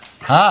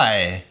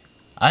Hi,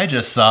 I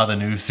just saw the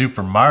new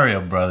Super Mario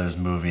Brothers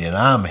movie and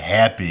I'm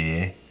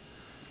happy.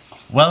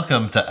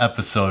 Welcome to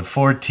episode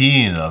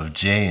 14 of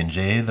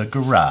J&J The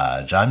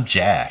Garage. I'm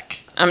Jack.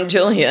 I'm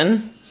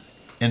Jillian.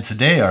 And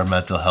today our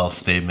mental health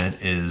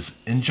statement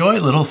is enjoy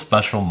little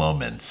special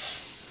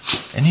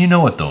moments. And you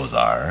know what those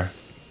are.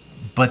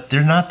 But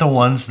they're not the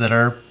ones that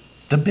are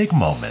the big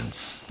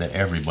moments that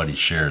everybody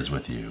shares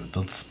with you.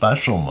 The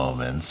special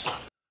moments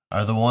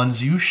are the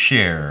ones you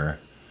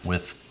share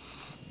with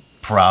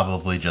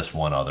probably just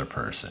one other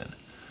person.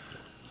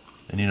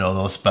 And you know,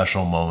 those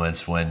special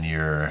moments when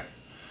you're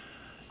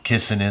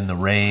kissing in the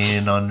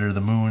rain under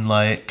the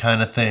moonlight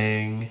kind of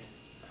thing.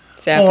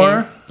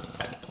 Sappy.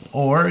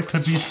 Or it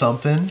could be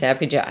something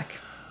Sappy Jack.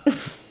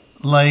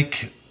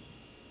 like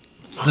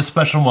the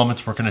special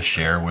moments we're going to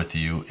share with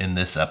you in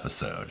this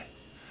episode.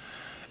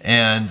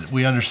 And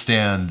we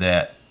understand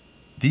that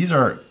these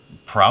are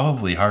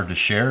probably hard to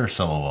share,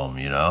 some of them,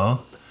 you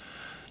know?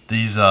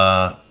 These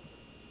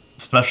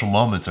special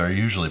moments are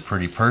usually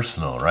pretty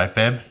personal, right,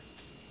 babe?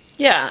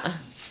 Yeah,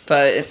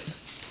 but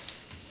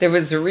there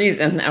was a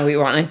reason that we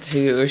wanted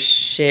to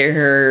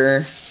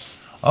share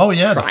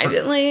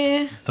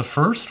privately. The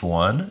first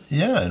one,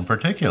 yeah, in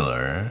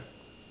particular.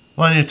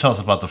 Why don't you tell us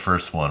about the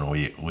first one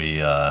we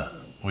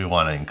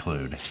want to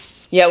include?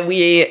 Yeah,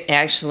 we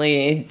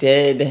actually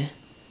did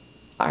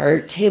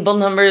our table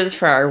numbers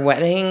for our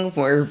wedding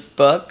were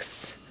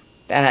books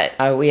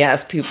that we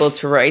asked people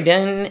to write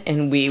in,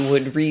 and we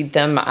would read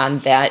them on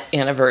that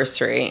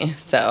anniversary.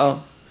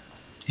 So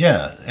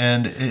yeah,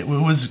 and it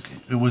was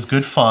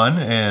good fun,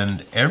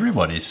 and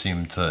everybody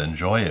seemed to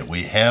enjoy it.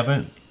 We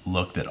haven't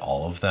looked at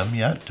all of them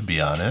yet, to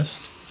be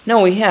honest.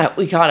 No, we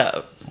caught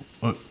up.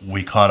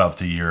 We caught up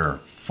to year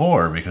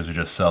 4 because we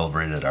just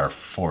celebrated our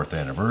 4th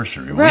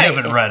anniversary. Right. We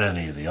haven't read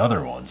any of the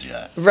other ones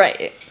yet.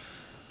 Right.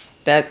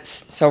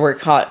 So we're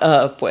caught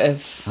up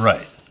with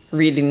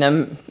reading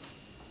them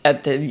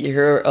at the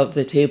year of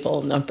the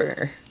table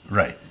number.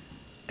 Right.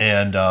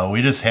 And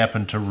we just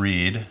happened to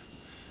read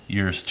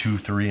years 2,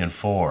 3, and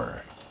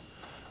 4.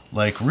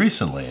 Like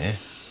recently,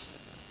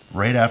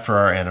 right after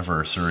our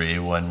anniversary,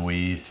 when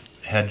we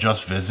had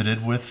just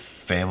visited with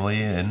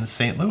family in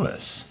St.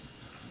 Louis.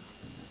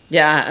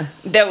 Yeah,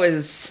 that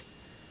was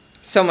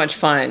so much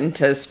fun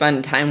to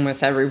spend time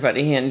with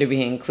everybody and to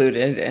be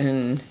included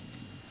in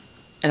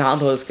all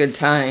those good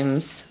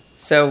times.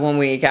 So when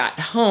we got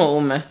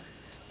home,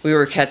 we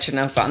were catching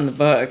up on the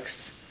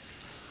books,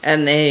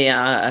 and they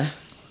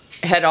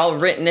had all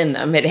written in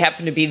them. It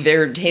happened to be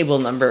their table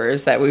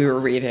numbers that we were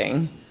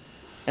reading.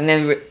 And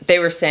then they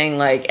were saying,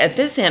 like, at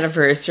this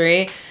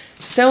anniversary,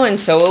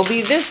 so-and-so will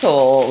be this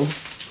old.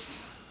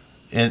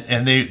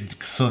 And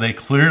they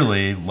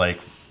clearly, like,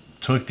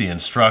 took the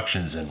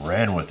instructions and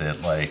ran with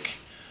it, like,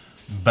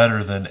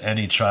 better than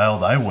any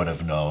child I would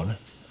have known.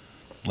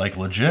 Like,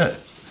 legit.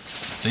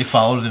 They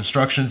followed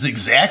instructions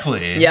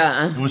exactly.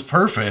 Yeah. It was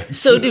perfect.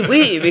 So did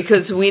we,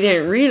 because we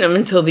didn't read them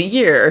until the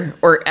year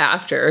or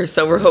after.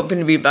 So we're hoping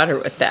to be better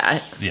with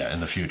that. Yeah, in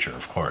the future,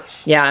 of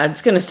course. Yeah,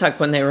 it's going to suck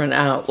when they run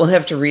out. We'll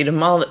have to read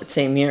them all the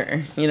same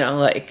year. You know,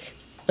 like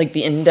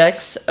the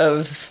index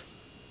of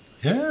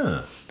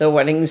the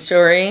wedding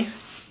story.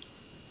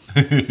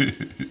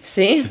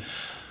 See?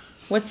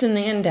 What's in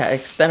the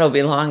index? That'll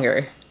be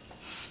longer.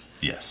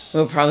 Yes.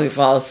 We'll probably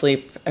fall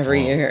asleep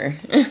every year.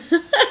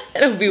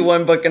 It'll be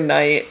one book a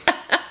night.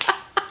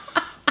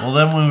 Well,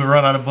 then when we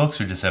run out of books,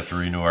 we just have to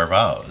renew our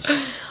vows.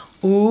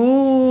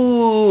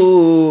 Ooh,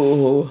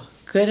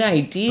 good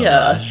idea.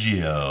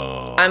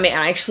 Bellagio. I'm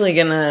actually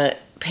going to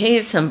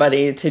pay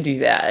somebody to do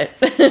that.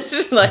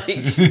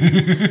 Like,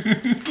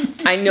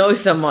 I know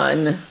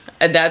someone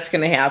that's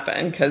going to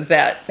happen, because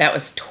that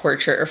was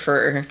torture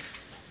for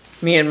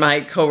me and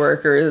my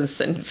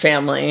coworkers and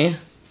family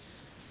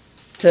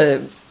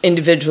to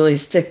individually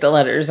stick the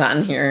letters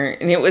on here.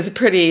 And it was a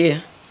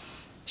pretty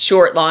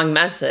short, long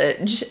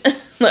message,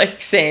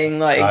 like saying,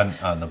 like,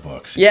 on the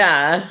books.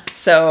 Yeah.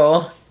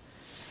 So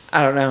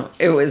I don't know.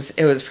 It was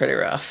pretty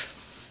rough.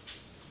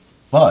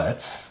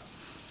 But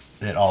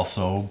it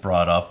also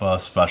brought up a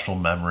special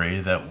memory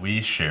that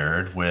we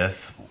shared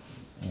with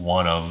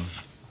one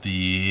of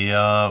the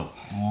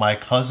my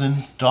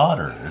cousin's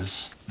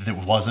daughters.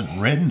 That wasn't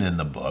written in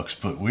the books,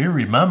 but we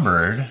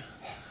remembered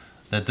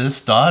that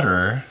this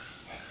daughter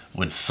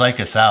would psych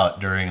us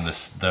out during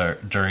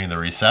the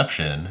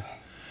reception,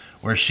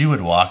 where she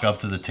would walk up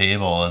to the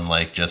table and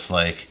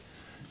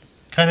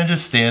kind of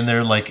just stand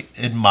there, like,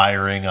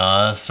 admiring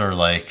us, or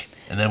like,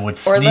 and then would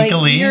sneakily, or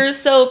like, you're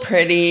so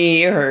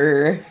pretty,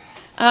 or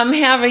I'm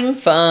having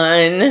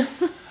fun.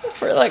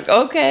 We're like,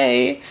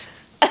 okay.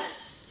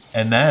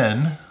 And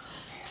then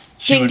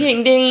ding,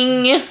 ding,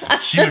 ding.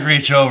 She would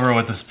reach over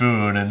with a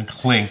spoon and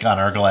clink on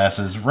our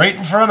glasses right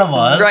in front of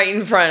us. Right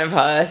in front of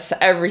us.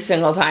 Every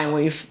single time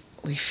we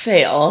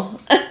fail.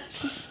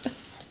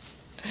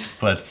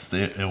 But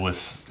it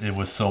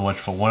was so much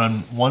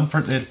fun.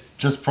 It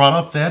just brought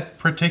up that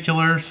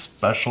particular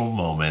special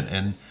moment,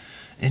 and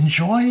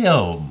enjoy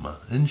them.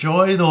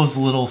 Enjoy those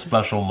little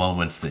special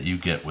moments that you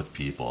get with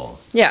people.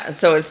 Yeah,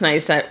 so it's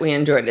nice that we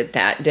enjoyed it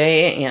that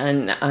day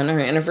and on our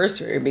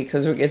anniversary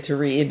because we get to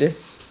read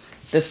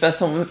the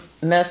special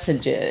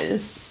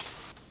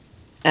messages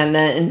and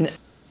then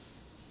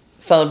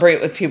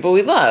celebrate with people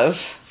we love.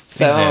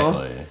 So,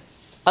 exactly.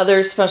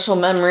 Other special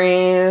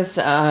memories,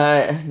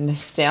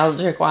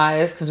 nostalgic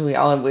wise, because we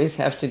always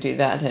have to do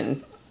that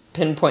and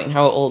pinpoint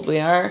how old we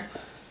are.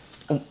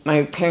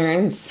 My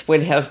parents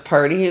would have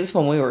parties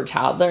when we were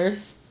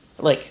toddlers,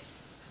 like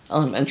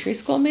elementary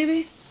school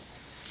maybe.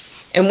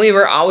 And we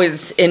were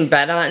always in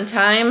bed on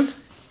time.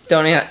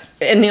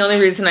 And the only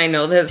reason I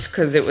know this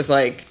because it was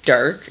like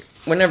dark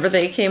whenever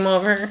they came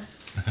over.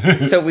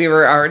 So we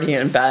were already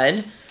in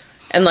bed.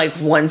 And like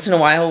once in a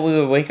while we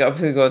would wake up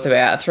and go to the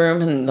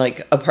bathroom and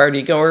like a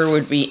party goer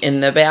would be in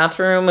the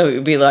bathroom and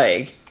we'd be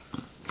like,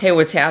 hey,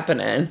 what's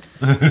happening?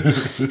 Can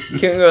we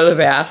go to the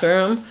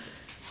bathroom?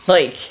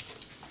 Like,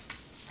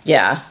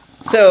 yeah.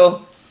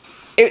 So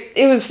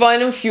it was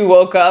fun if you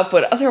woke up,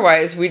 but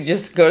otherwise we'd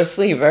just go to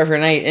sleep every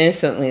night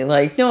instantly.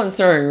 Like no one's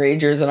throwing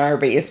ragers in our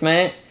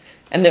basement.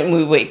 And then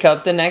we wake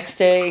up the next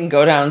day and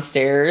go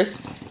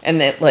downstairs and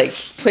that like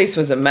place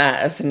was a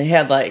mess and it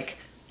had like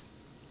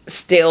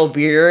stale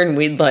beer and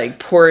we'd like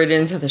pour it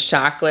into the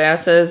shot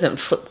glasses and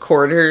flip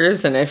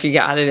quarters, and if you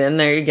got it in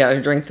there you got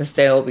to drink the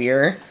stale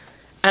beer.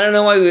 I don't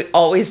know why we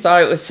always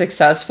thought it was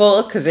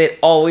successful because it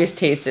always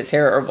tasted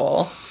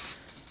terrible.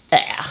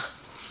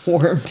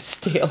 Warm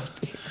stale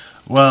beer.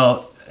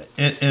 Well,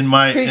 in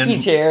my creaky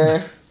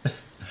chair.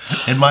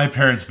 In my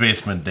parents'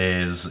 basement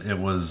days, it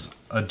was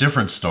a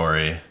different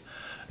story.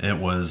 It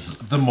was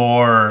the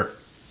more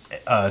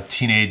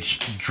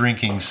teenage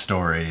drinking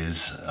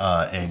stories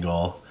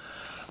angle.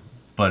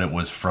 But it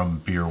was from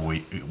beer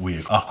we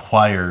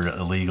acquired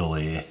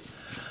illegally.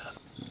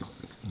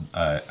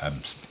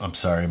 I'm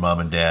sorry, Mom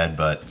and Dad,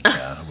 but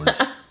yeah,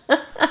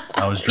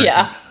 I was drinking.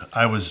 Yeah.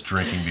 I was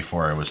drinking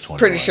before I was 21.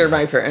 Pretty sure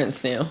my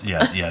parents knew.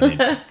 Yeah, they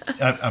knew.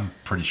 I'm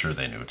pretty sure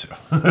they knew too.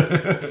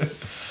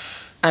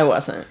 I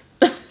wasn't.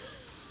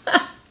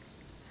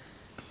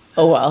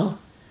 Oh well.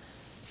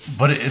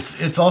 But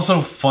it's also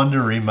fun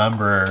to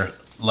remember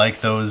like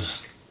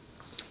those.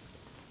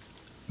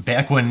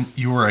 Back when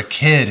you were a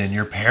kid and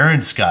your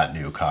parents got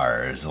new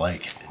cars,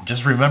 like,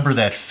 just remember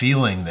that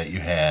feeling that you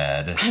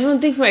had. I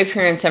don't think my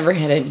parents ever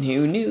had a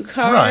new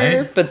car,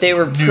 right. But they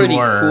were pretty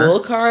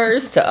cool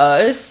cars to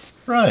us.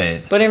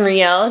 Right. But in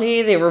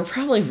reality, they were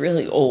probably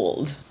really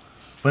old.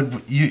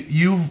 But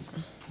you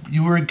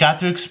got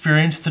to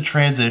experience the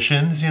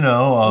transitions,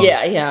 of,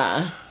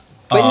 Yeah.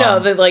 But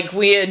no, like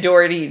we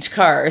adored each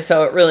car,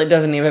 so it really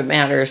doesn't even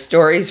matter.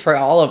 Stories for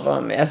all of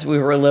them as we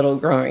were little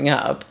growing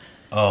up.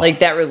 Oh. Like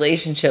that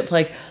relationship,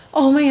 like,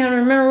 oh man,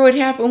 remember what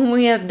happened when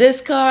we had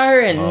this car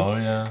and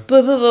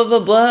blah, blah, blah, blah,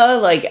 blah.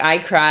 Like I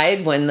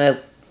cried when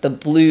the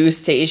blue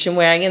station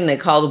wagon they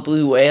call the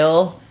Blue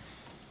Whale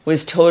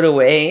was towed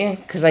away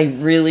because I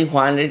really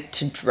wanted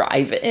to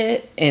drive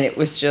it and it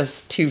was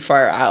just too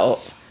far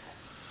out.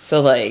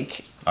 So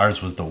like...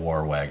 Ours was the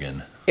War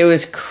Wagon. It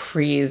was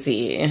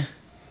crazy.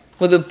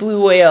 Well, the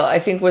Blue Whale, I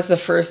think, was the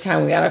first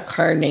time we got a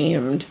car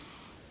named.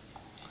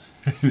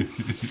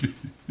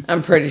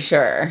 I'm pretty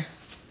sure.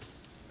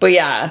 But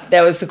yeah,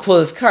 that was the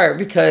coolest car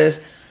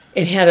because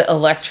it had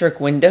electric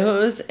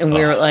windows and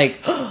we were like,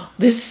 oh,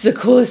 this is the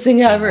coolest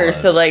thing ever.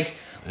 So like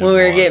when we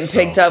were getting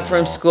picked up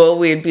from school,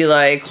 we'd be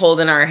like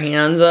holding our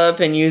hands up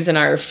and using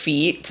our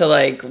feet to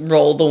like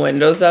roll the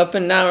windows up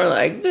and down. We're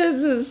like, this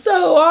is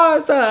so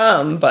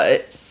awesome.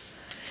 But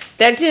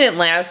that didn't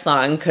last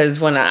long because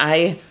when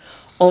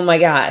oh my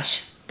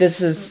gosh,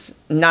 this is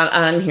not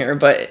on here,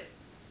 but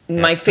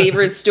my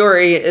favorite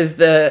story is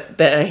the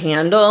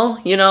handle,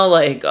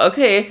 like,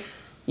 okay,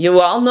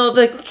 you all know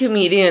the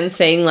comedian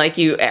saying, like,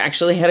 you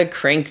actually had to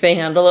crank the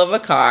handle of a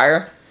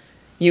car.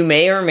 You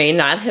may or may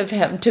not have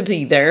had to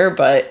be there,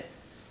 but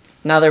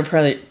now they're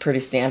pretty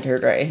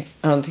standard, right?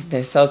 I don't think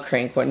they sell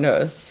crank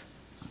windows.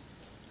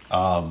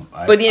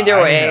 But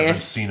either way, I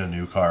haven't seen a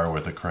new car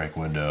with a crank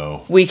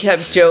window. We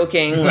kept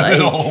joking,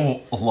 like,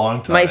 a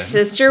long time. My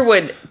sister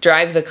would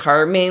drive the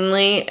car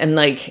mainly and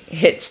like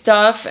hit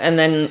stuff and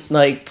then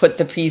like put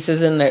the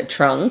pieces in the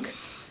trunk.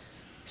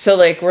 So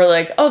like we're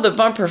like, oh, the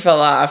bumper fell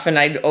off, and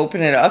I'd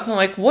open it up. I'm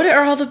like, what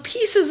are all the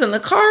pieces in the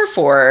car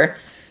for?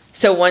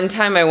 So one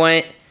time I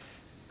went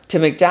to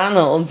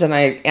McDonald's and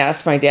I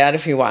asked my dad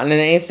if he wanted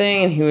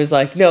anything, and he was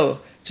like, no,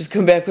 just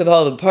come back with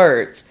all the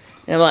parts.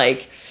 And I'm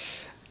like,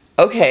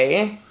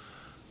 okay,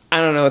 I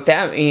don't know what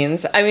that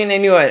means. I mean, I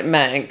knew what it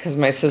meant because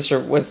my sister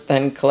was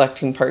then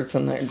collecting parts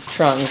in the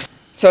trunk.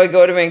 So I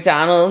go to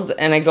McDonald's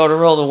and I go to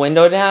roll the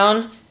window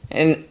down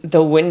and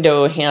the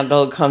window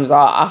handle comes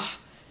off.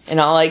 And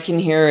all I can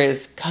hear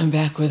is, come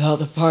back with all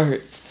the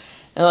parts.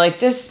 And I'm like,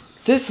 this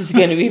is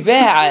going to be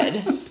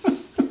bad.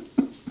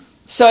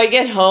 So I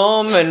get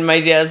home and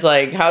my dad's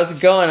like, how's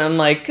it going? I'm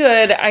like,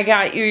 good, I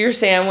got you your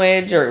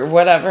sandwich or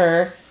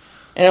whatever.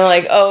 And I'm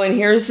like, oh, and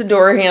here's the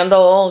door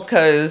handle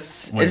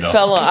because it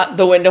fell off.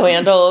 The window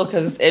handle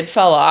because it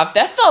fell off.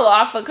 That fell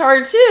off a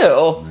car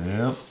too.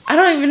 Yep. I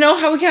don't even know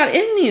how we got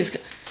in these.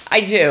 I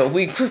do.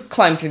 We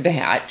climbed through the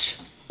hatch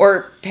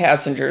or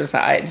passenger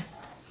side.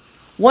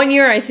 One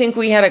year, I think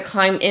we had to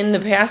climb in the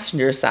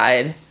passenger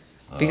side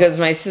because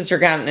my sister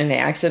got in an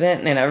accident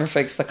and they never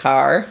fixed the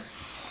car.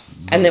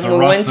 And then we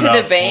went to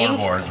the bank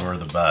floorboards were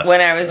the best.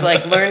 when I was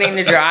like learning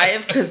to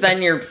drive, because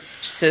then your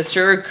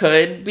sister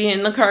could be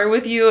in the car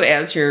with you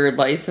as your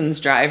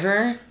licensed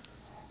driver.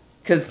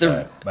 Because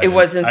it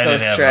wasn't so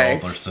strict. I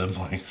didn't have older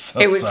siblings, so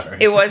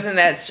sorry. It wasn't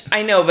that.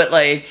 I know, but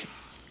like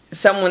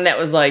someone that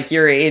was like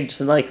your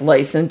age, like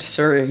licensed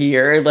for a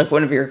year, like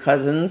one of your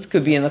cousins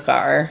could be in the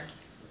car.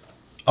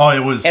 Oh,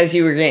 it was as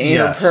you were getting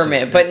your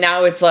permit, but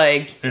now it's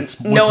like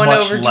no one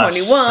over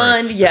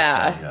 21.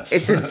 Yeah, yes.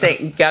 It's insane.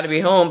 You got to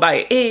be home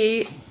by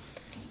 8.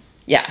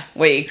 Yeah,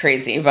 way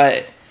crazy.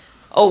 But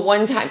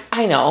one time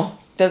I know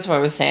that's what I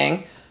was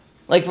saying.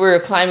 Like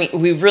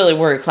we really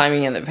were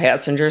climbing in the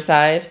passenger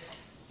side,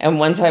 and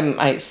one time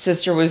my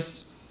sister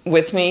was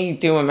with me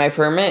doing my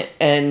permit,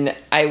 and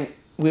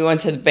we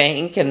went to the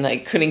bank and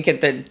like couldn't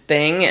get the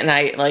thing, and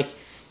I like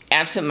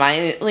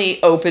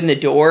absentmindedly opened the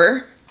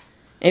door.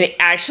 And it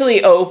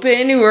actually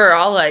opened. We were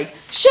all like,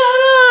 shut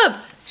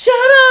up, shut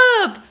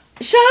up,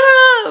 shut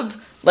up.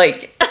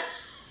 Like,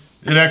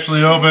 it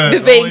actually opened.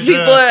 The bank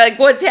people are like,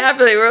 what's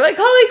happening? We're like,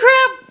 holy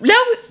crap.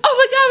 Now, oh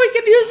my God, we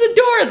can use the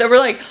door. They were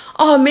like,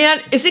 oh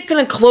man, is it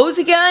going to close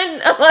again?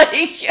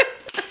 Like,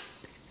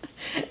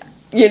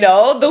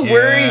 the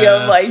worry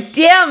of like,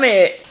 damn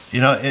it.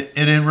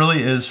 It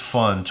really is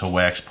fun to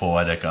wax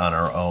poetic on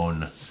our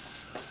own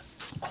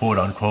quote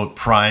unquote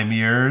prime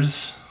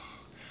years.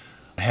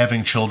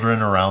 Having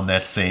children around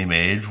that same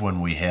age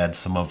when we had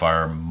some of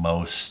our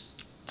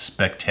most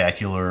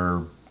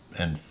spectacular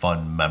and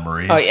fun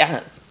memories. Oh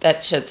yeah,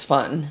 that shit's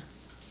fun.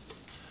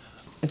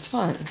 It's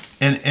fun.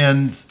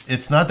 And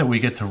it's not that we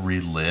get to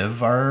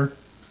relive our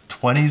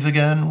 20s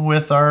again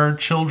with our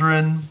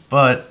children,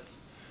 but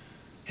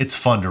it's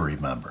fun to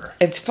remember.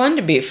 It's fun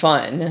to be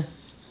fun.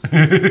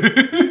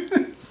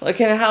 Look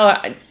at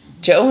how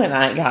Joe and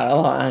I got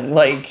along.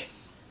 Like,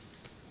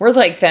 we're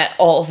like that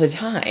all the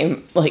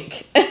time.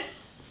 Like...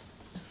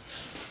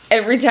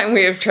 Every time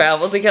we have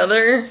traveled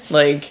together,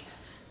 like,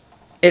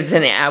 it's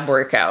an ab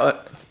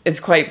workout.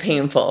 It's quite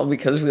painful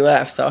because we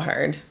laugh so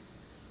hard.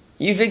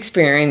 You've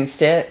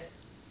experienced it.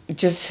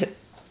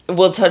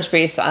 We'll touch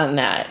base on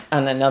that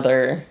on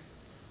another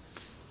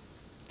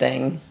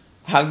thing.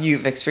 How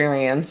you've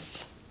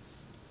experienced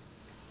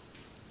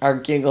our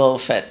giggle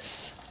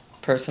fits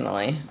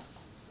personally.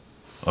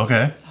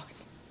 Okay.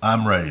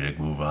 I'm ready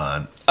to move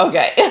on.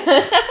 Okay.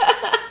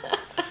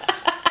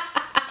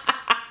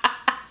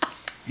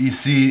 You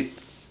see,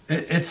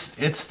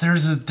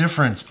 there's a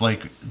difference,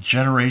 like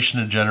generation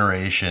to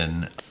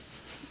generation.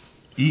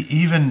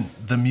 Even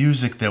the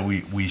music that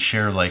we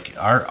share, like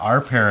our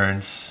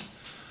parents,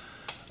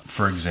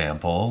 for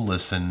example,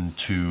 listen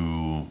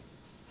to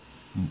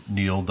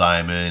Neil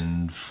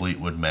Diamond,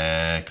 Fleetwood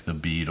Mac, the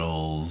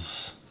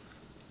Beatles,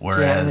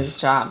 whereas Janis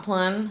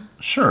Joplin.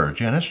 Sure,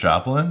 Janis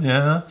Joplin,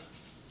 yeah,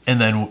 and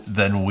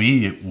then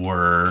we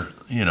were,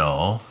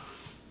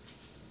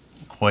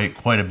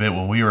 quite a bit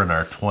when we were in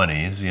our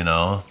 20s,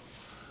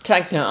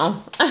 Techno.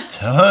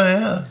 Oh,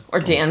 yeah. Or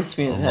dance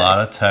music. A lot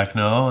of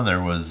techno, and there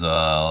was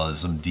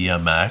some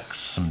DMX,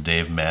 some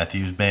Dave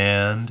Matthews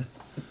Band.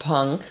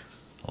 Punk.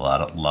 A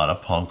lot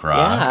of punk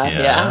rock.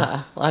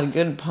 Yeah. A lot of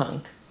good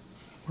punk.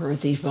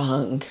 Worthy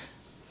punk.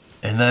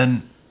 And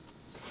then...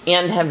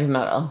 And heavy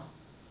metal.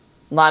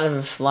 A lot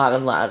of...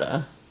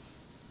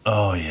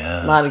 Oh,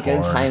 yeah. A lot of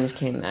good times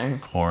came there.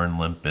 Korn,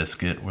 Limp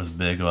Bizkit was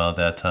big about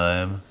that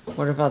time.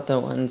 What about the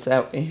ones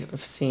that we've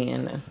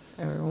seen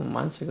everyone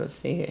wants to go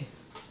see?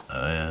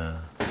 Oh,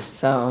 yeah.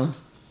 So...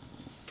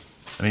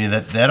 I mean,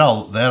 that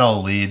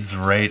all leads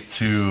right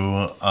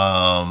to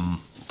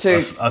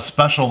a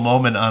special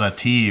moment on a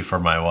tee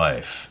for my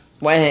wife.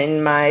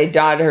 When my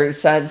daughter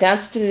said,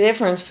 that's the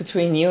difference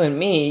between you and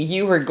me.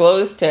 You were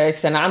glow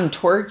sticks and I'm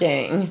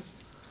twerking.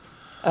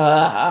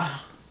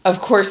 Of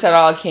course, that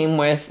all came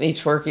with the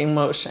twerking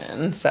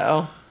motion.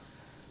 So,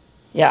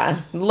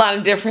 yeah, a lot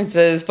of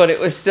differences, but it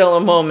was still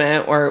a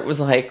moment where it was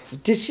like,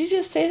 did she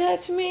just say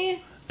that to me? Yeah.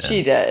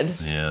 She did.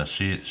 Yeah,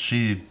 she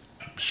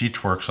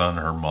twerks on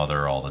her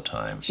mother all the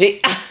time. It's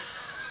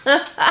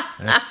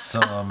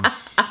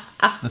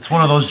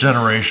one of those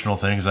generational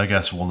things I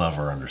guess we'll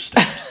never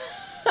understand.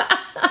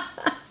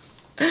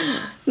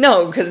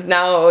 No, because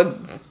now,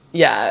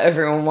 yeah,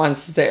 everyone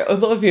wants to say, I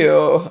love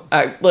you.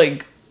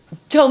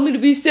 Tell me to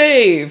be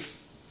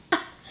safe.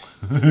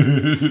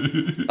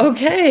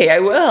 Okay, I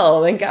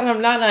will. Thank God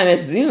I'm not on a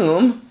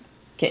Zoom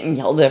getting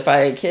yelled at by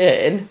a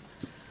kid.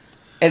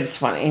 It's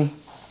funny.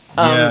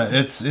 Yeah,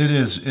 it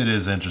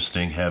is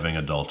interesting having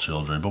adult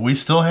children, but we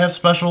still have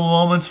special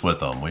moments with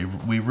them.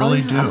 We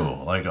really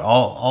do, like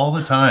all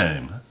the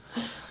time.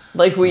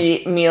 Like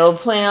we meal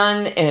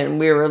plan, and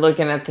we were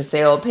looking at the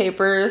sale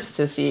papers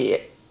to see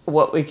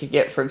what we could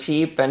get for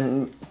cheap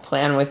and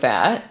plan with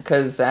that,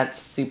 because that's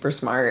super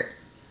smart.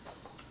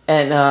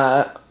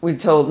 And we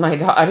told my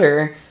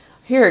daughter,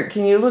 here,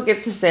 can you look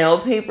at the sale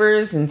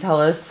papers and tell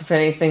us if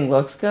anything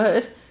looks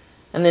good?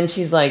 And then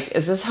she's like,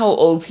 is this how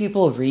old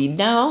people read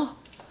now?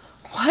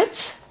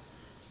 What?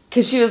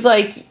 Because she was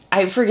like,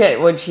 I forget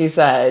what she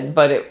said,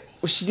 but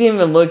she didn't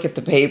even look at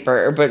the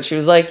paper. But she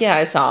was like, yeah,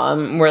 I saw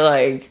them. We're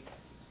like,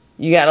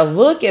 you got to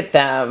look at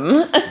them.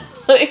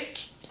 Like,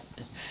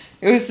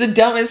 it was the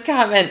dumbest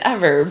comment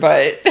ever,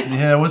 but...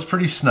 Yeah, it was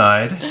pretty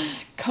snide.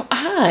 Come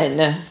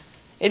on.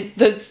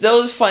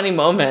 Those funny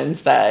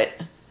moments that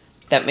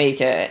make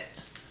it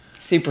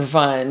super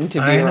fun to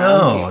be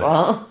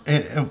around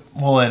people.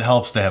 Well, it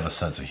helps to have a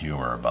sense of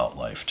humor about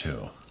life,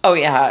 too. Oh,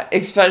 yeah.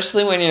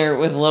 Especially when you're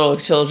with little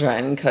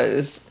children,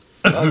 because...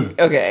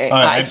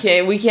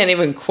 Okay, we can't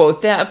even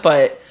quote that,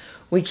 but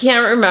we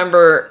can't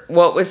remember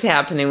what was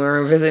happening when we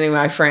were visiting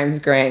my friend's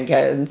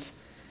grandkids.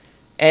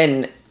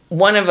 And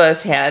one of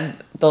us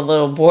had the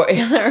little boy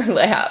on our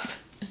lap.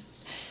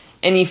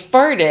 And he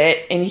farted,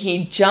 and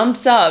he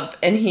jumps up,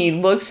 and he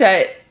looks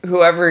at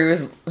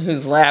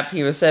whose lap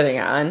he was sitting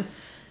on,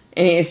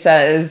 and he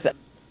says,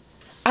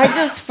 I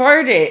just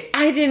farted.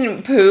 I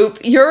didn't poop.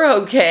 You're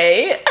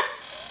okay.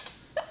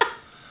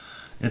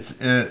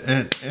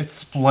 It's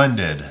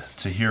splendid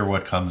to hear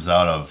what comes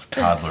out of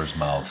toddlers'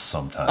 mouths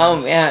sometimes.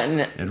 Oh,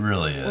 man. It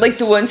really is. Like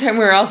the one time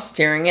we were all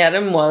staring at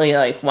him while he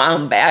like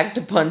wound back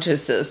to punch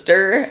his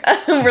sister.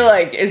 We're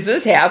like, is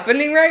this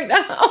happening right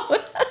now?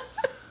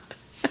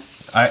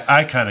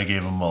 I kind of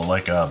gave him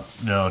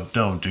no,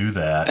 don't do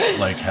that,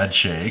 like head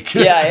shake.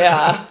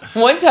 Yeah.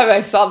 One time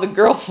I saw the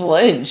girl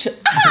flinch.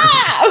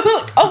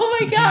 Ah! Oh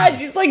my God,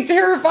 she's like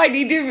terrified.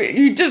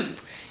 He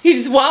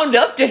just wound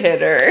up to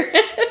hit her.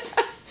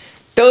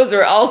 Those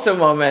are also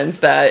moments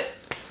that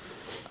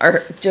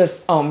are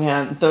just, oh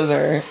man, those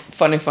are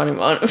funny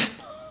moments.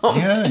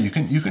 Yeah, you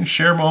can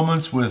share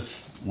moments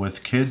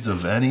with kids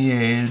of any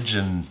age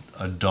and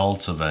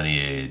adults of any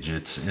age.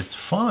 It's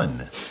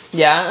fun.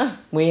 Yeah,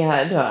 we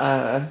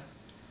had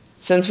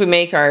since we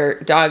make our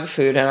dog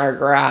food in our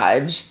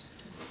garage,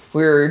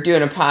 we were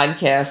doing a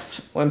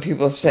podcast when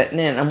people are sitting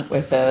in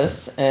with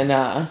us,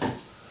 and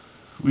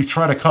we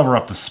try to cover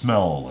up the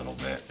smell a little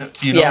bit,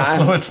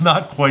 so it's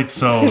not quite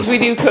so. Because we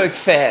do cook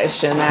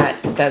fish, and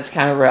that's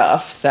kind of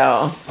rough,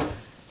 so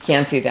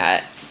can't do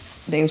that.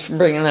 Thanks for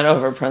bringing that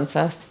over,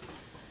 Princess.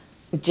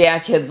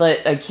 Jack had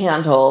lit a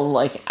candle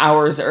like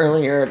hours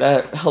earlier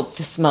to help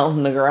the smell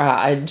in the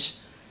garage.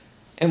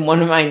 And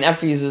one of my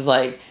nephews is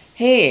like,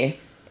 hey,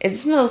 it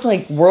smells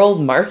like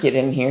World Market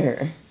in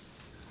here.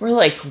 We're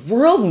like,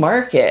 World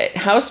Market?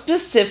 How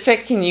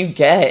specific can you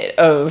get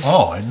of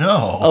I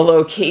know. A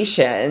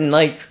location?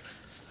 Like,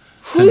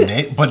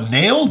 but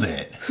nailed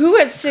it. Who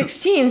at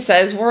 16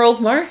 says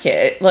World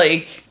Market?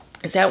 Like,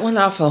 is that one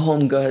off of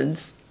Home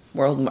Goods?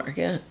 World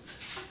Market?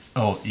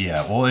 Oh,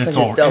 yeah. Well, it's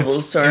like a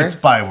double store. It's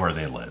by where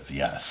they live,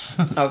 yes.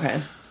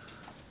 Okay.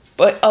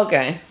 But,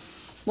 okay.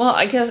 Well,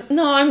 I guess,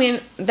 no, I mean,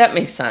 that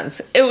makes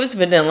sense. It was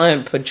vanilla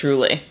and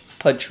patchouli.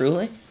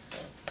 Patchouli?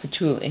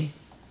 Patchouli.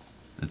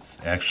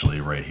 It's actually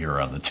right here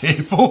on the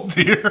table,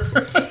 dear.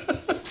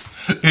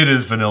 It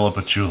is vanilla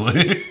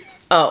patchouli.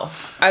 Oh,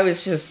 I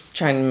was just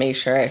trying to make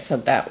sure I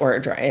said that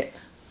word right.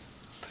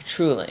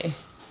 Patchouli.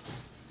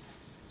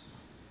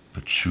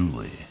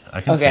 Patchouli.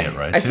 I can say it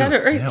right, too. I said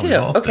it right,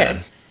 too. Okay.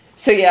 Did.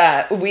 So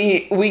yeah,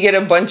 we get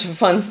a bunch of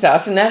fun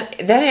stuff, and that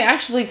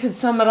actually could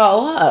sum it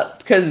all up.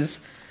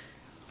 Because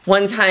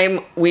one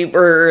time we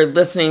were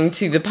listening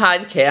to the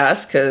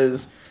podcast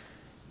because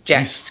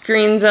Jack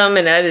screens them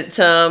and edits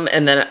them,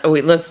 and then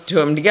we listen to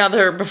them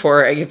together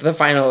before I give the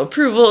final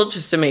approval,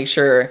 just to make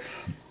sure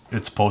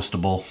it's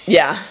postable.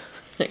 Yeah,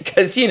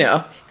 because he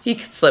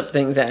could slip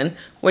things in,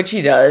 which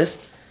he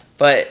does,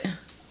 but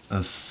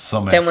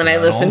then when I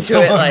listen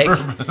to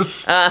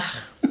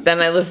it,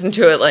 then I listened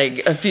to it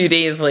like a few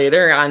days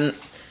later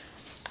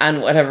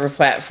on whatever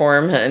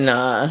platform,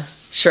 and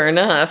sure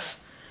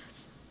enough,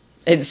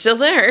 it's still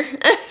there.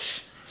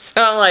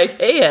 So I'm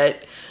like, hey,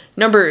 at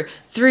number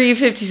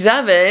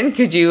 357,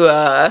 could you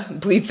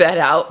bleep that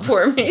out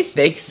for me?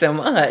 Thanks so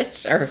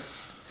much. Or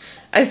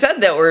I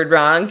said that word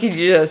wrong. Could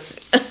you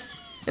just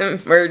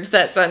merge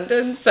that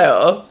sentence?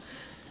 So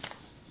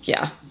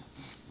yeah.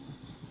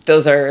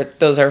 Those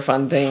are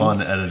fun things.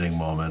 Fun editing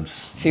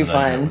moments. Too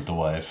fun. With the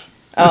wife.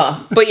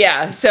 Oh, but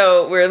yeah,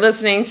 so we're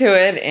listening to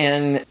it,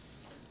 and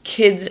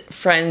kid's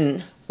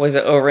friend was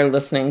over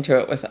listening to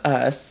it with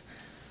us.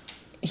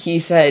 He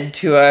said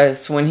to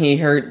us when he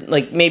heard,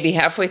 like maybe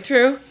halfway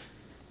through,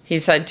 he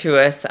said to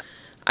us,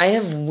 I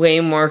have way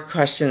more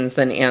questions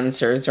than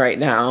answers right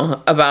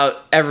now about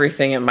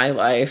everything in my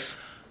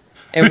life.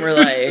 And we're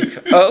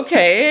like,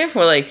 okay.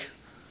 We're like,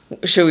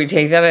 should we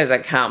take that as a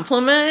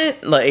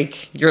compliment?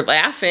 Like, you're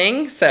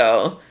laughing,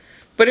 so.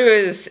 But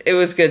it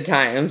was good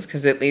times,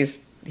 because at least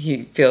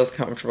he feels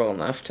comfortable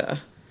enough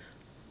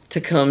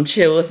to come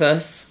chill with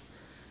us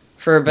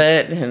for a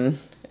bit and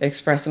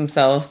express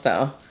himself.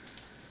 So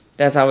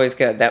that's always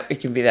good that we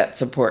can be that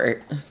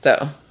support.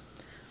 So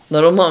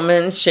little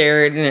moments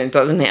shared, and it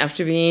doesn't have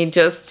to be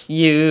just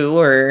you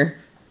or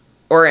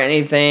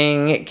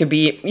anything. It could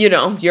be,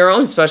 your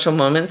own special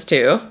moments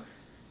too.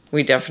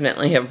 we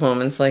definitely have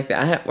moments like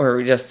that where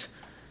we just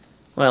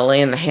want to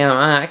lay in the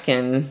hammock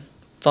and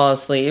fall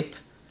asleep.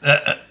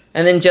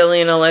 And then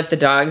Jillian will let the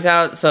dogs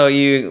out, so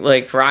you,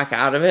 like, rock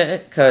out of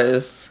it,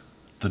 because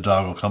the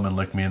dog will come and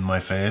lick me in my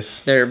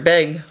face. They're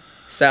big,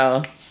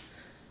 so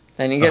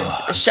then you get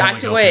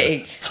shocked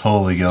awake.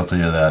 Totally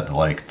guilty of that.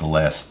 Like, the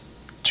last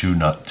 2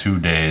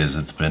 days,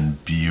 it's been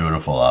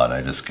beautiful out.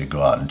 I just could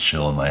go out and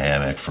chill in my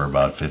hammock for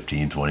about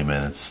 15, 20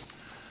 minutes.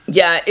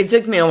 Yeah, it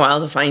took me a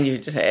while to find you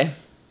today.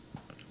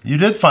 You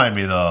did find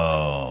me,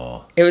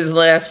 though. It was the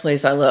last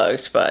place I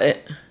looked, but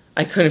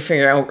I couldn't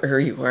figure out where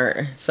you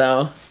were,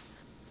 so...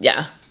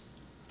 Yeah.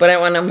 But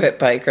I went on a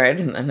bike ride,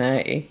 and then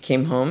I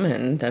came home,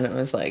 and then it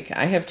was like,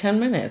 I have 10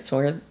 minutes.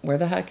 Where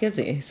the heck is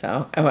he?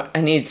 So I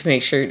needed to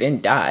make sure he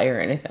didn't die or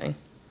anything.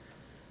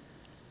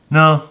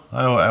 No,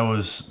 I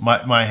was...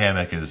 My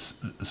hammock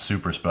is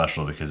super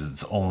special because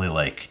it's only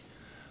like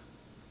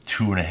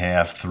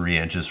 2.5, 3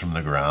 inches from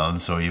the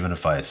ground. So even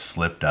if I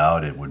slipped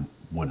out, it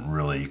wouldn't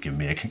really give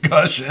me a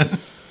concussion.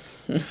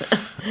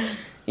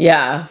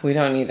 Yeah, we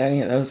don't need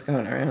any of those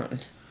going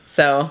around.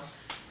 So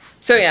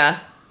yeah.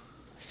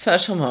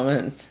 Special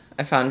moments.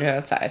 I found you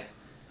outside.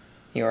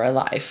 You were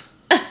alive.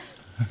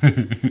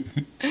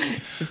 And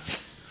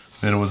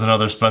it was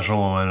another special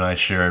moment I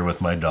shared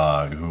with my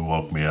dog, who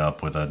woke me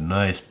up with a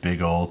nice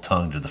big old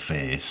tongue to the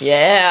face.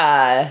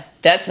 Yeah,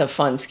 that's a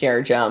fun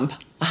scare jump.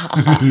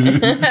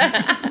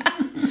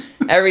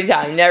 Every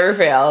time, never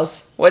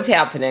fails. What's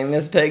happening?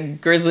 This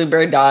big grizzly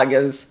bear dog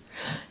is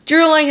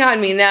drooling on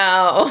me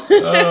now.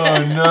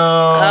 Oh, no.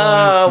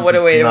 Oh, what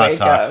a way to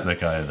wake up. Not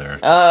toxic either.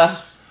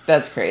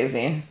 That's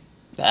crazy.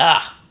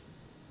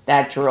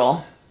 That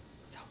drool.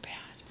 So bad.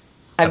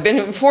 I've been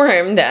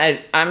informed that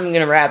I'm going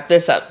to wrap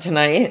this up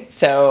tonight.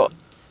 So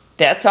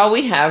that's all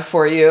we have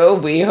for you.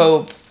 We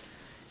hope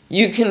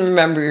you can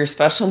remember your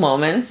special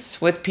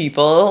moments with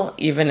people,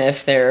 even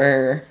if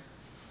they're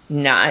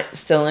not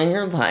still in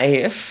your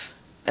life,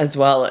 as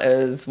well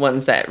as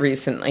ones that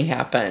recently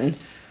happened.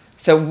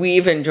 So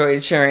we've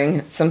enjoyed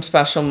sharing some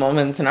special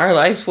moments in our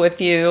lives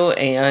with you.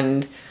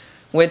 And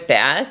with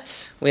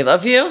that, we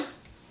love you.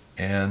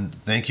 And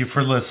thank you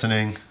for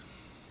listening.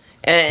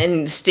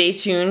 And stay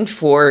tuned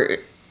for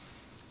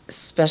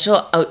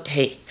special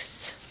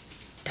outtakes.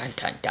 Dun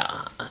dun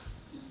dun.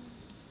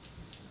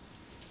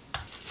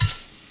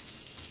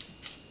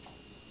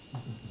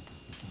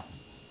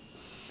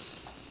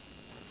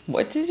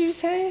 What did you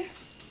say?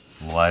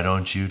 Why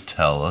don't you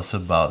tell us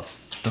about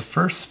the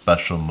first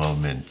special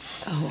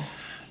moments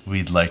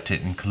we'd like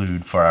to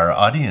include for our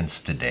audience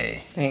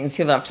today? Thanks.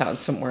 You left out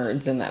some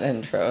words in that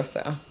intro,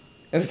 so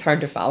it was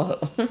hard to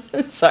follow.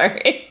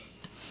 Sorry.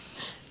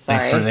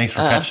 Thanks for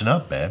catching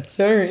up, babe.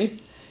 Sorry.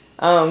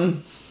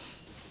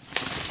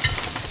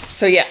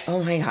 So yeah,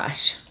 oh my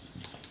gosh.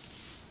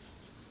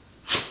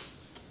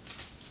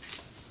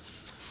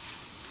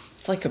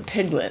 It's like a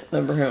piglet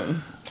in the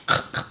room.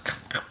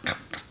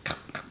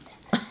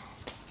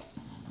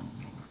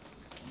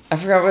 I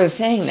forgot what I was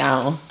saying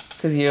now,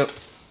 because you...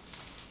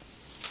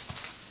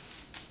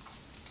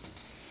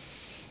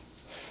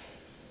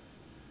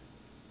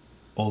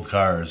 Old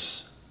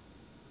cars,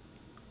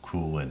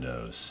 cool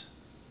windows.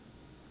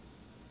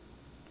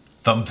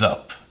 Thumbs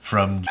up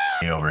from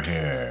over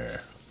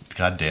here.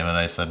 God damn it,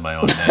 I said my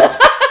own name.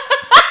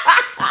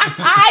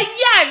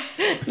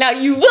 Yes! Now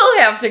you will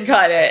have to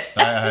cut it.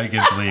 I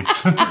get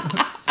bleeped.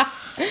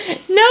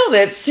 No,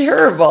 that's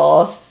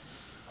terrible.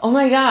 Oh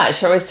my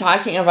gosh, I was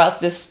talking about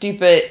this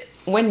stupid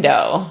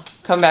window.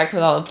 Come back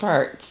with all the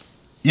parts.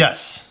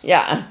 Yes.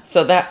 Yeah,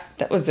 so that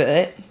was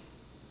it.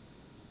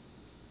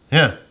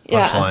 Yeah.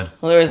 Yeah. Punchline.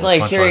 Well, there was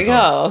like, here you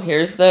go.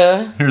 Here's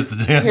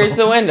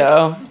the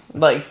window.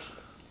 Like,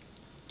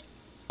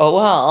 oh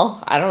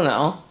well, I don't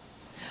know.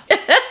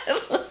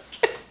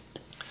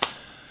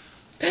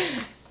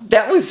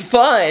 That was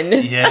fun.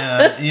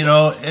 Yeah,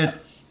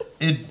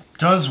 it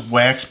does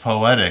wax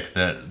poetic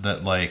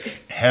that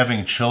like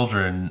having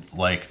children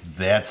like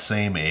that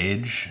same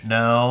age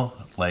now,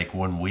 like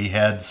when we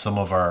had some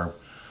of our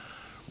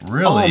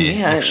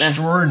really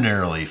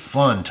extraordinarily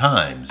fun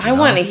times. I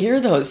want to hear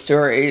those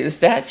stories.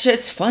 That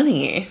shit's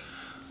funny.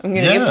 I'm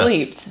gonna get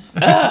bleeped.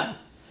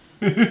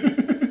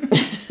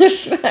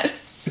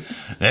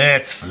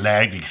 That's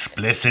flagged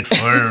explicit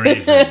for a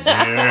reason,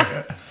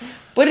 dear.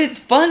 But it's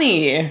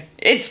funny.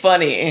 It's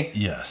funny.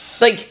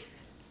 Yes. Like,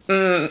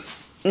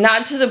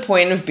 not to the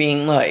point of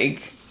being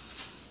like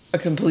a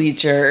complete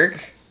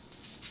jerk.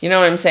 You know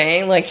what I'm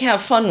saying? Like,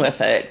 have fun with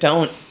it.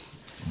 Don't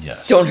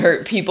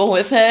hurt people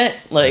with it.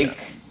 Like,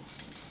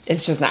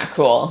 it's just not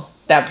cool,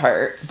 that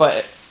part.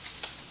 But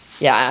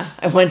yeah,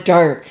 I went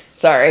dark.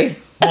 Sorry.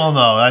 Well,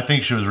 no, I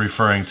think she was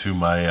referring to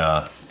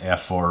my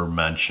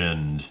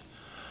aforementioned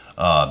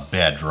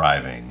bad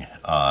driving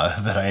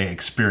that I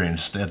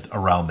experienced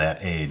around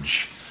that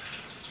age.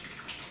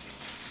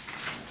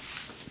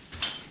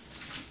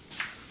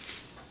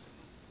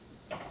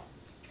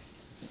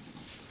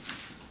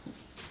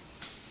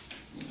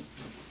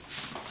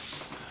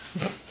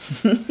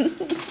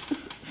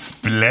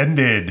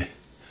 Splendid.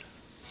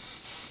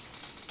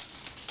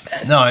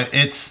 No,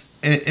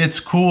 it's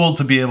cool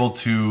to be able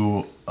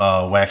to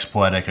wax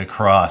poetic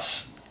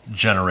across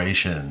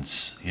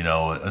generations, you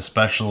know,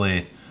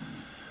 especially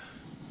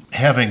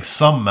having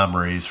some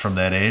memories from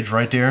that age,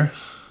 right, dear?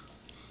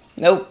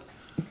 Nope.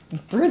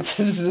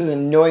 Princess is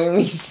annoying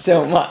me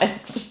so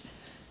much.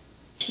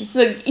 She's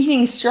like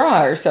eating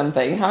straw or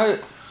something. How?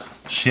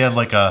 She had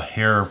like a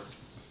hair.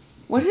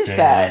 What is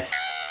that?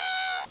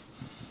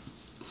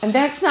 And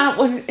that's not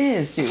what it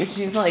is, dude.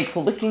 She's like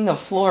licking the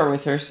floor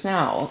with her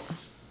snout.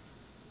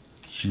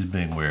 She's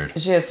being weird.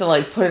 She has to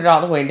like put it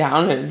all the way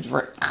down and.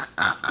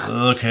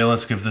 Okay,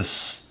 let's give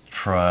this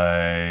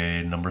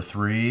try number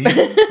 3,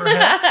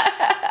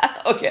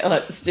 perhaps. Okay,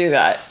 let's do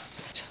that.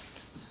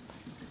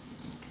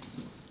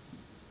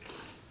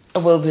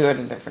 We'll do it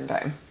a different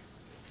time.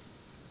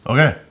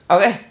 Okay.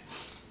 Okay.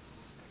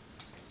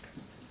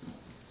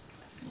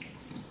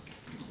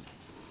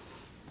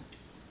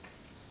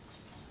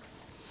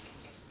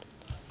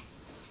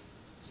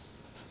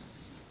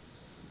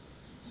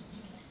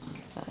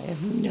 I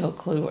have no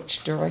clue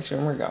which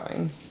direction we're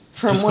going.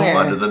 From Just where? go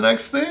on to the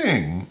next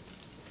thing.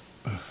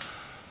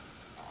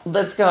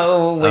 Let's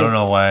go. I don't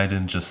know why I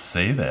didn't just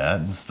say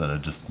that instead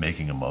of just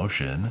making a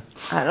motion.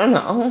 I don't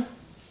know.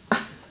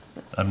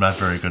 I'm not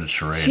very good at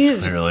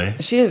charades, clearly.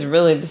 She is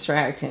really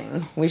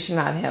distracting. We should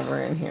not have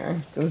her in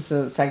here. This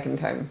is the second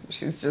time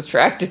she's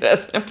distracted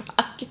us in a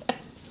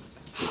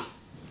podcast.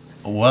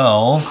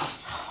 Well.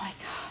 Oh my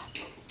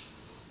god.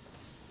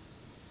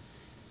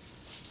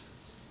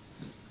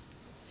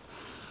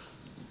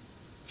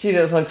 She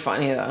does look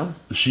funny though.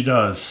 She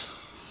does.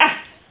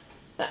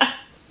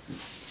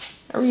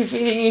 Are we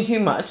feeding you too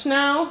much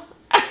now?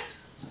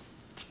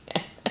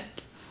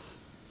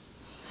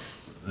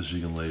 She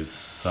can lay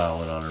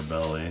solid on her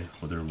belly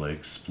with her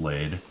legs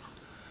splayed.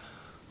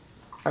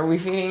 Are we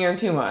feeding her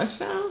too much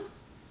now?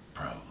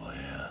 Probably,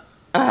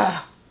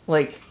 yeah.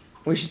 Like,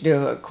 we should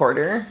do a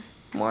quarter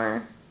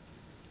more?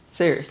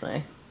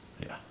 Seriously.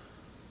 Yeah.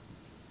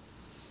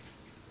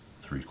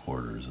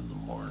 3/4 in the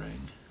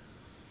morning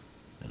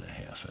and a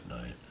half at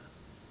night.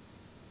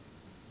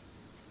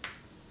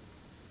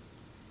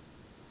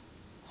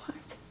 What?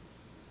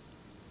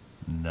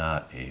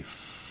 Not a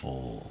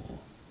full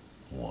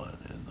 1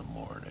 in the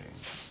morning.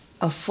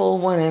 A full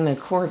 1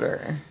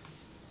 1/4.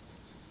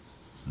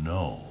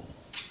 No.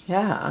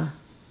 Yeah.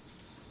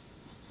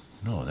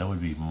 No, that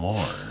would be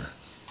more.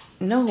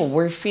 No,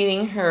 we're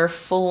feeding her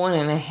full 1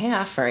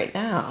 1/2 right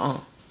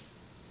now.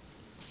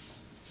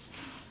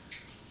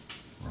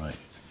 Right.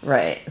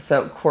 Right.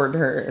 So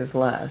quarter is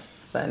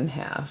less than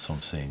half. So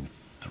I'm saying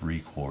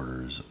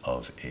 3/4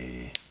 of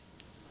a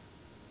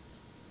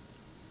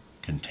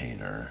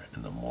container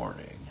in the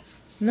morning.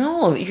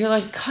 No, you're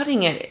like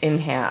cutting it in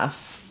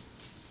half.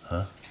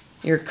 Huh?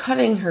 You're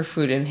cutting her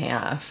food in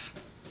half.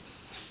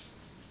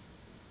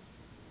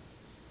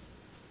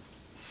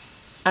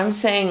 I'm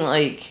saying,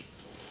 like,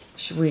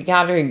 we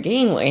got her to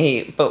gain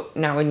weight, but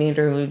now we need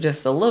her to lose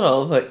just a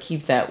little, but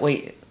keep that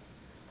weight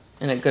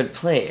in a good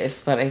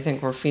place. But I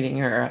think we're feeding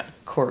her a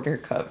 1/4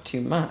 cup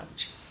too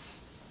much.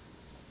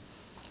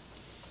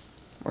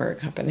 Or a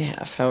 1.5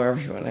 cups, however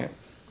you want to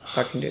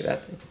fucking do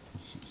that thing.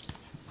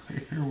 I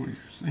hear what you're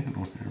saying,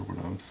 I hear what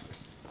I'm saying.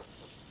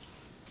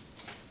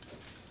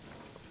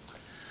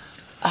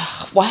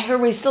 Why are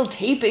we still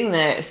taping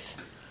this?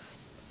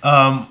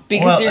 Because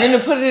Well, you're going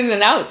to put it in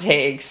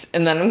outtakes,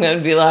 and then I'm going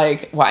to be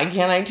like, why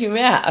can't I do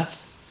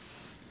math?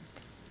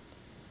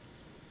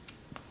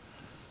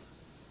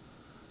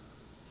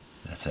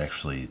 That's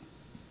actually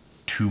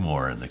 2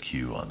 more in the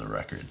queue on the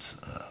records.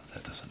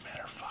 That doesn't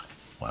matter. Fuck.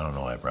 Well, I don't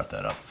know why I brought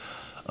that up.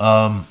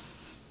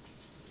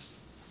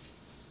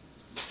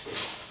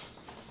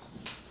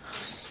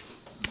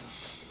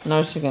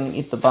 Now she's going to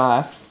eat the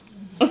box.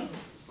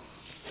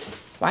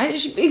 Why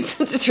is she being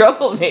such a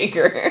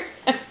troublemaker?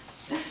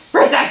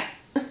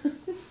 Princess!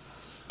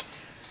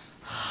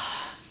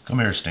 Come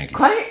here, Stinky.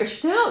 Quiet your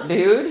snout,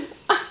 dude.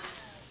 All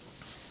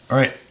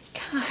right.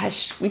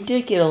 Gosh, we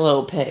did get a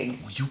little pig.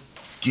 Will you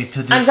get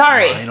to this I'm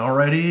sorry. line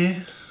already?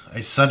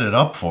 I set it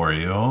up for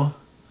you.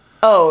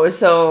 Oh,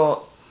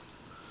 so...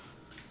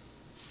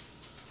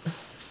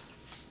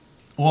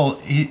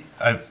 Well,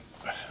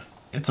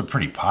 it's a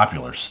pretty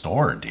popular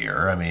store,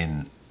 dear. I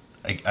mean,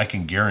 I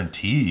can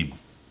guarantee...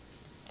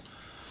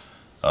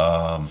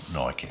 no,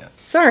 I can't.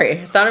 Sorry, I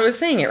thought I was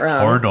saying it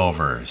wrong.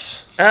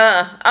 Hordovers.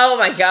 Oh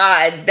my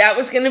god, that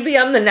was going to be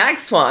on the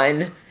next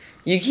one.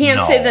 You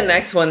can't say the No.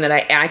 next one that I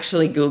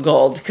actually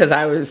Googled, because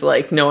I was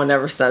like, no one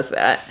ever says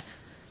that.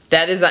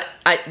 That is,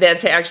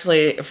 that's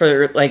actually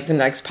for like the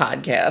next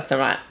podcast.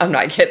 I'm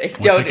not kidding.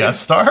 With the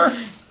guest star?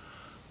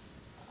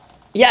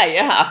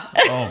 Yeah.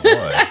 Oh, boy.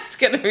 That's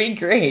going to be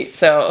great.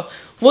 So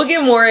we'll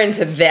get more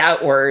into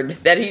that word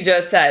that he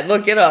just said.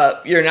 Look it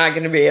up. You're not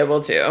going to be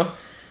able to.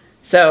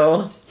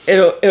 So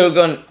it'll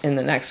go in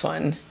the next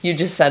one. You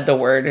just said the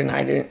word and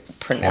I didn't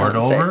pronounce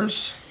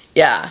Hordovers? it.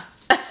 Yeah.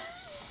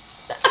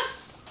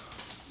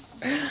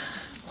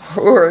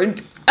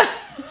 Horde.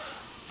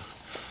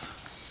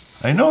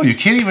 I know, you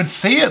can't even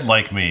say it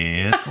like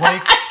me. It's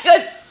like...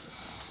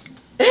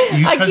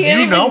 I can't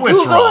even know it's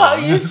Google how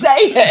wrong. you say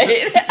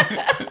it.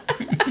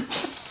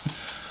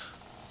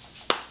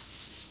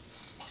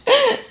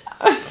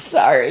 I'm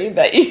sorry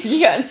that you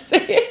can't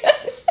say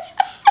it.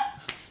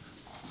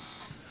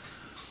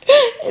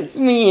 It's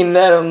mean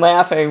that I'm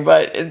laughing,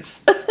 but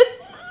it's...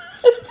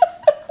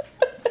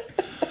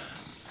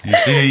 You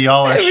see,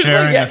 y'all are It was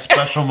sharing like a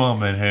special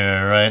moment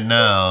here right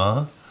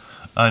now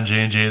on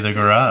J&J the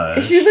Garage.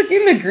 Is she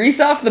licking the grease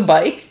off the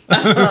bike?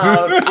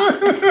 Oh,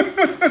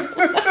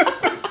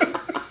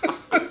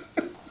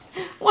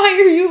 why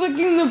are you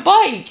licking the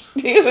bike,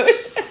 dude?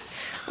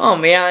 Oh,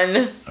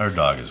 man. Our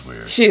dog is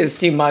weird. She is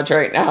too much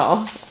right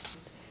now.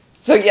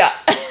 So, yeah.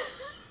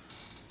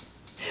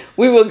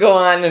 We will go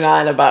on and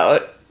on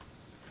about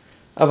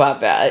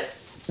that.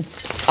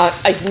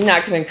 I'm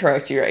not going to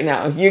correct you right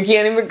now. You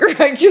can't even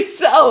correct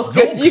yourself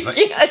because you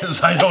can't.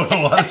 Because I don't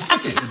know how to say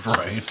it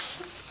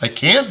right. I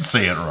can't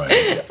say it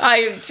right.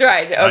 I've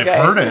tried. Okay.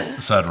 I've heard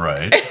it said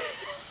right.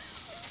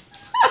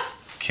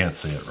 Can't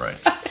say it right.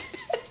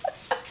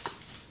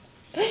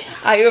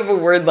 I have a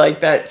word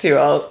like that too.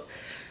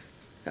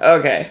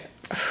 Okay.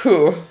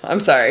 Whew. I'm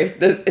sorry.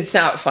 It's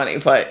not funny,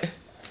 but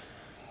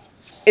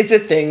it's a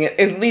thing.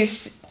 At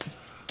least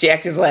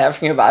Jack is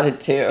laughing about it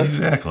too.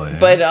 Exactly.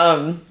 But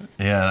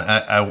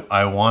yeah,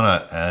 I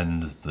want to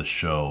end the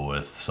show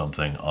with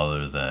something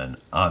other than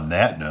on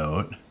that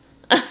note.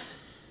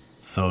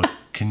 So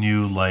can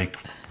you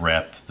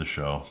wrap the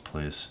show,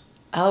 please?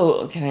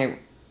 Oh, can I?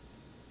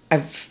 I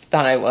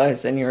thought I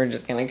was, and you were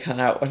just gonna cut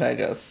out what I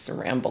just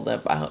rambled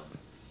about.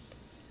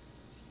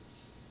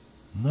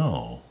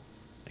 No,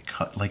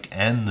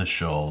 end the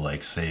show.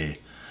 Say,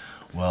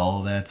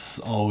 well, that's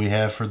all we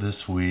have for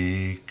this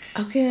week.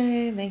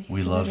 Okay, thank you.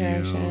 We love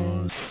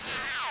you.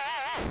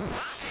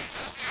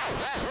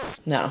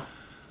 No,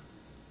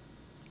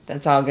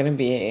 that's all gonna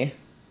be.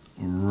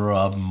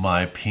 Rub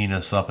my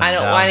penis up and I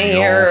don't down want to the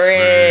hear old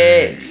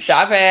it. face.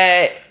 Stop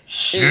it.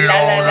 Sit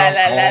on the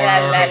corner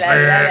of the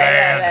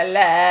bed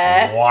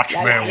and watch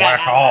me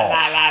whack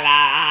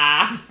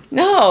off.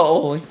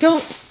 No,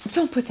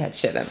 don't put that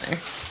shit in there.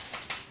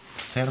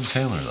 It's Adam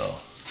Sandler, though.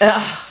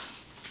 Ugh.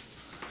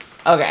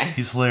 Okay.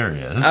 He's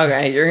hilarious.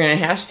 Okay, you're gonna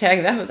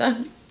hashtag that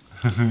then?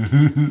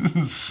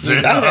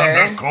 Sit on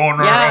the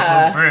corner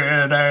of the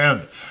bed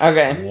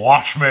and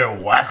watch me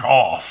whack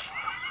off.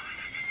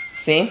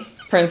 See?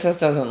 Princess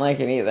doesn't like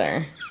it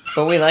either.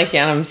 But we like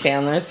Adam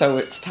Sandler, so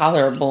it's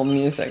tolerable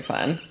music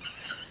then.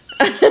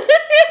 Look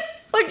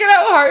at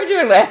how hard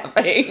you're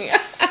laughing.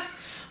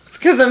 It's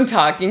because I'm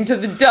talking to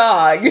the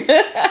dog.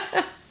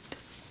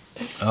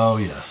 Oh,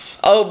 yes.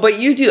 Oh, but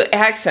you do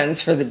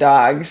accents for the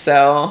dog,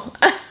 so...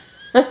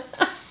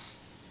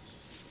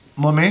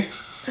 Mommy?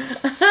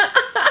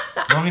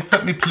 Mommy,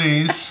 pet me,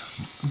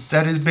 please.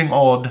 Daddy's being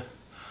odd.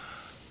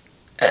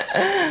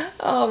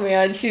 Oh,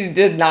 man, she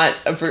did not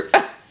approve.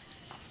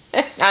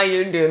 Now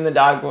you're doing the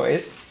dog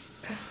voice.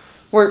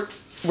 We're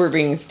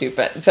being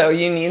stupid. So I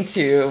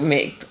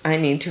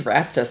need to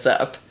wrap this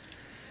up.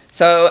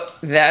 So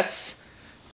that's